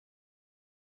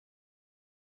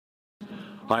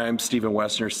Hi, I'm Stephen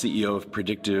Wessner, CEO of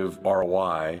Predictive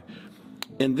ROI.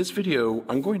 In this video,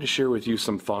 I'm going to share with you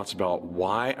some thoughts about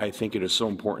why I think it is so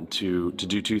important to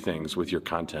do two things with your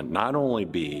content. Not only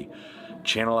be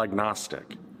channel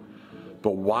agnostic,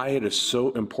 but why it is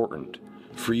so important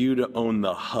for you to own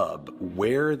the hub,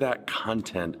 where that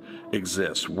content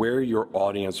exists, where your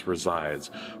audience resides,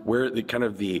 where the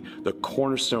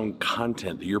cornerstone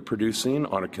content that you're producing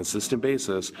on a consistent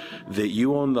basis, that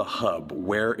you own the hub,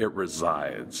 where it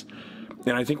resides.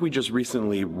 And I think we just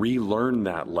recently relearned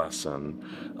that lesson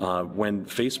when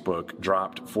Facebook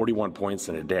dropped 41 points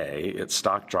in a day. Its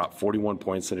stock dropped 41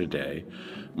 points in a day.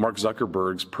 Mark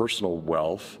Zuckerberg's personal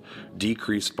wealth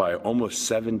decreased by almost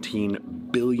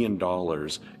 $17 billion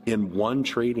in one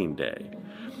trading day.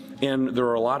 And there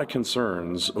are a lot of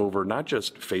concerns over not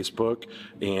just Facebook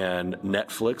and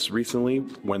Netflix recently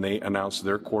when they announced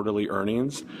their quarterly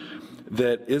earnings.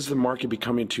 That is the market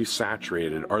becoming too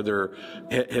saturated?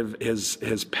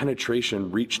 Has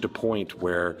penetration reached a point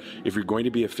where if you're going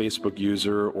to be a Facebook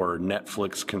user or a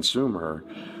Netflix consumer,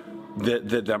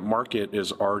 that market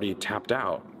is already tapped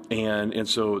out? And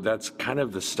so that's kind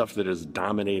of the stuff that is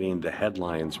dominating the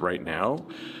headlines right now.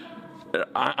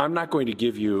 I'm not going to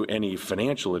give you any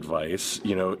financial advice,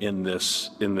 in this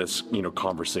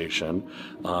conversation.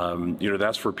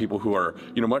 That's for people who are,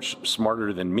 much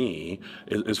smarter than me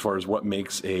as far as what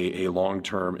makes a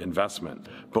long-term investment.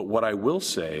 But what I will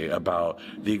say about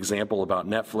the example about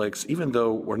Netflix, even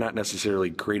though we're not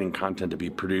necessarily creating content to be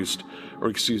producing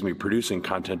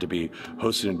content to be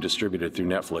hosted and distributed through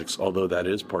Netflix, although that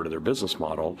is part of their business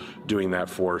model, doing that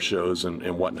for shows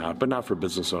and whatnot, but not for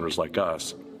business owners like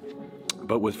us.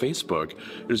 But with Facebook,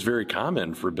 it is very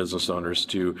common for business owners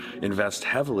to invest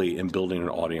heavily in building an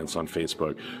audience on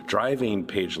Facebook, driving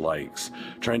page likes,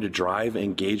 trying to drive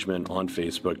engagement on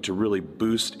Facebook to really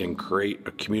boost and create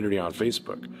a community on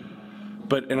Facebook.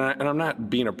 And I'm not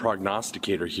being a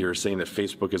prognosticator here saying that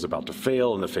Facebook is about to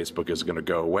fail and that Facebook is going to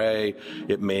go away.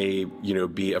 It may,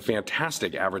 be a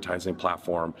fantastic advertising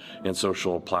platform and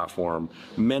social platform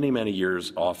many, many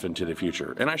years off into the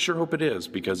future. And I sure hope it is,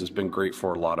 because it's been great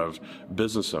for a lot of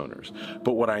business owners.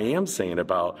 But what I am saying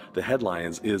about the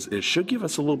headlines is it should give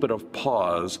us a little bit of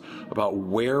pause about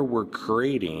where we're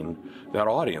creating that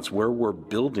audience, where we're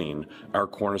building our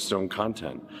cornerstone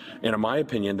content. And in my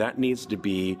opinion, that needs to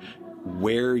be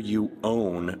where you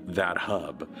own that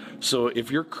hub. So if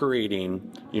you're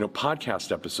creating,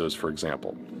 podcast episodes, for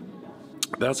example,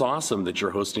 that's awesome that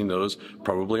you're hosting those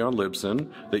probably on Libsyn,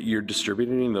 that you're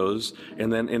distributing those,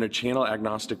 and then in a channel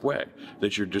agnostic way,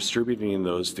 that you're distributing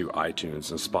those through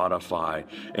iTunes and Spotify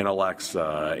and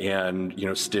Alexa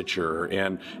and Stitcher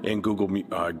and Google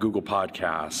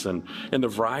Podcasts and the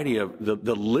variety of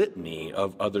the litany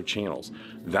of other channels.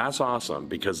 That's awesome,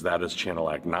 because that is channel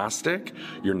agnostic.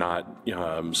 You're not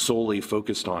solely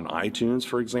focused on iTunes,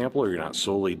 for example, or you're not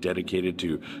solely dedicated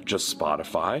to just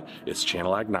Spotify. It's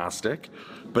channel agnostic.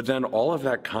 But then all of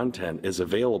that content is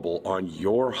available on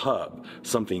your hub,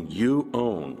 something you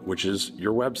own, which is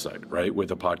your website, right,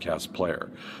 with a podcast player.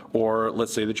 Or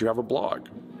let's say that you have a blog,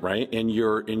 right, and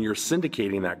you're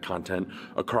syndicating that content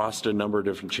across a number of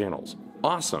different channels.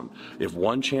 Awesome. If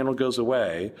one channel goes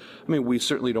away, we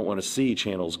certainly don't want to see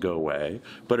channels go away,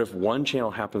 but if one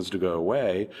channel happens to go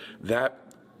away, that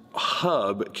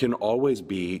hub can always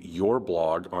be your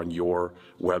blog on your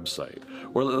website.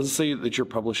 Or let's say that you're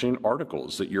publishing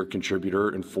articles, that you're a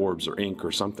contributor in Forbes or Inc.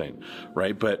 or something,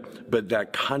 right? But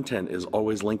that content is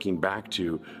always linking back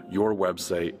to your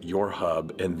website, your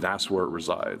hub, and that's where it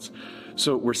resides.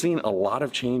 So we're seeing a lot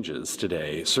of changes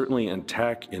today, certainly in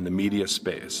tech, in the media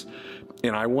space.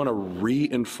 And I want to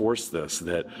reinforce this,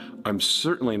 that I'm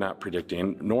certainly not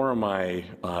predicting, nor am I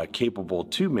capable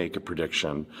to make a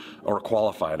prediction, or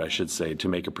qualified, I should say, to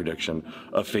make a prediction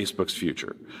of Facebook's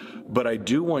future. But I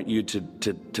do want you to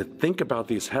think about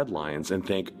these headlines and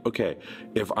think, okay,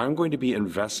 if I'm going to be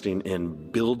investing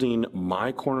in building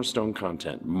my cornerstone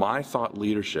content, my thought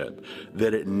leadership,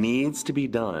 that it needs to be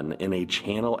done in a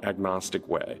channel agnostic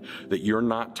way, that you're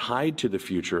not tied to the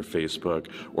future of Facebook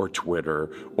or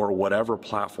Twitter or whatever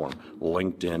platform,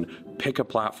 LinkedIn, pick a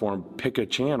platform, pick a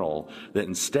channel, that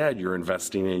instead you're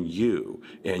investing in you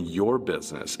and your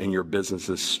business and your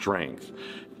business's strength.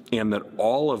 And that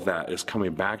all of that is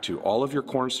coming back to, all of your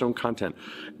cornerstone content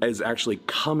is actually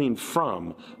coming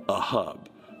from a hub,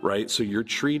 right? So you're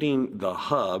treating the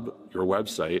hub, your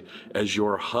website as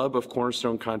your hub of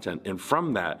cornerstone content. And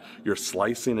from that, you're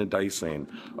slicing and dicing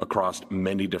across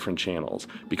many different channels,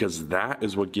 because that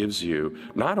is what gives you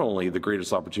not only the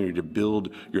greatest opportunity to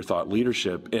build your thought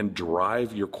leadership and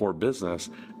drive your core business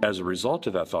as a result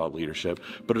of that thought leadership,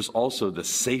 but it's also the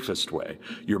safest way.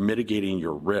 You're mitigating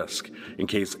your risk in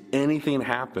case anything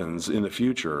happens in the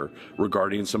future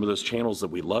regarding some of those channels that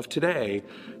we love today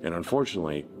and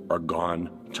unfortunately are gone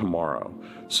tomorrow.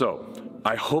 So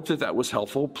I hope that that was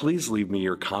helpful. Please leave me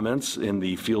your comments in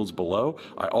the fields below.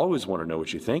 I always want to know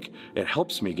what you think. It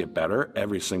helps me get better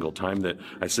every single time that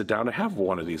I sit down to have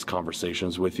one of these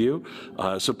conversations with you.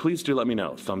 So please do let me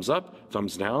know. Thumbs up,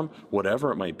 thumbs down,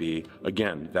 whatever it might be.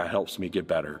 Again, that helps me get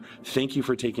better. Thank you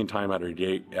for taking time out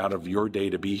of your day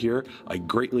to be here. I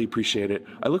greatly appreciate it.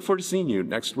 I look forward to seeing you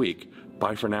next week.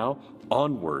 Bye for now.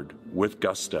 Onward with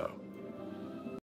gusto.